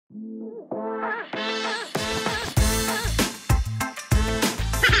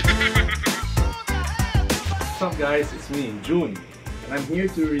guys, it's me, June, and I'm here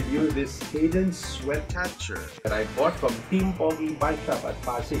to review this Cadence sweat catcher that I bought from Team Pogi Bike Shop at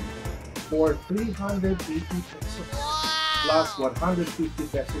Pasig for 380 pesos plus 150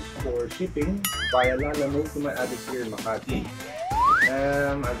 pesos for shipping via Lala to my address here in Makati.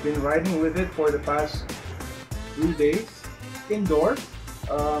 I've been riding with it for the past 3 days indoors,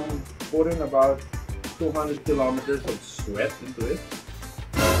 putting about 200 kilometers of sweat into it.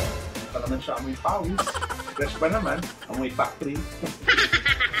 Pa naman siya amoy pawis. Fresh pa naman, amoy factory.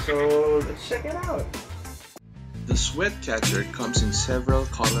 So let's check it out. The sweat catcher comes in several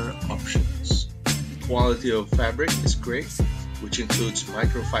color options. Quality of fabric is great, which includes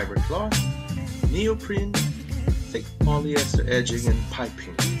microfiber cloth, neoprene, thick polyester edging, and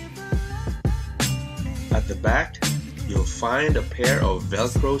piping. At the back, you'll find a pair of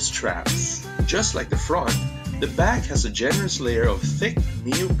Velcro straps. Just like the front, the back has a generous layer of thick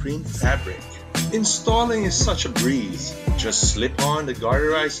neoprene fabric. Installing is such a breeze. Just slip on the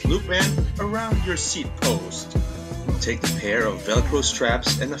garterized loop end around your seat post. Take the pair of Velcro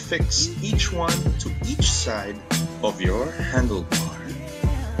straps and affix each one to each side of your handlebar.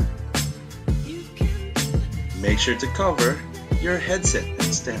 Make sure to cover your headset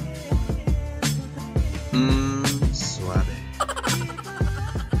and stem. Suave.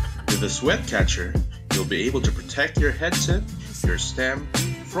 With the sweat catcher, you'll be able to protect your headset, your stem,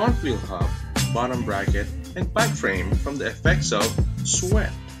 front wheel hub, bottom bracket, and bike frame from the effects of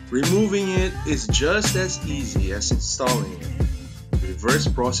sweat. Removing it is just as easy as installing it. Reverse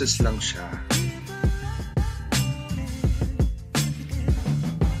process lang siya.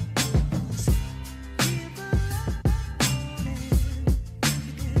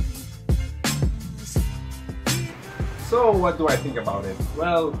 So what do I think about it?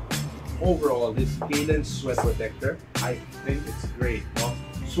 Well, overall, this Cadence sweat protector, I think it's great. No?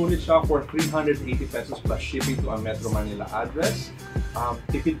 Sulit siya for 380 pesos plus shipping to a Metro Manila address.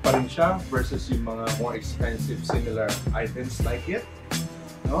 Tipid pa rin siya versus yung mga more expensive similar items like it.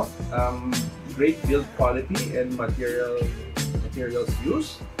 No? Great build quality and materials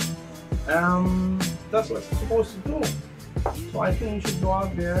used. That's what it's supposed to do. So I think you should go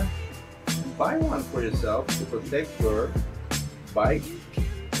out there and buy one for yourself to protect your bike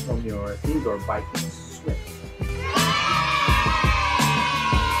from your indoor biking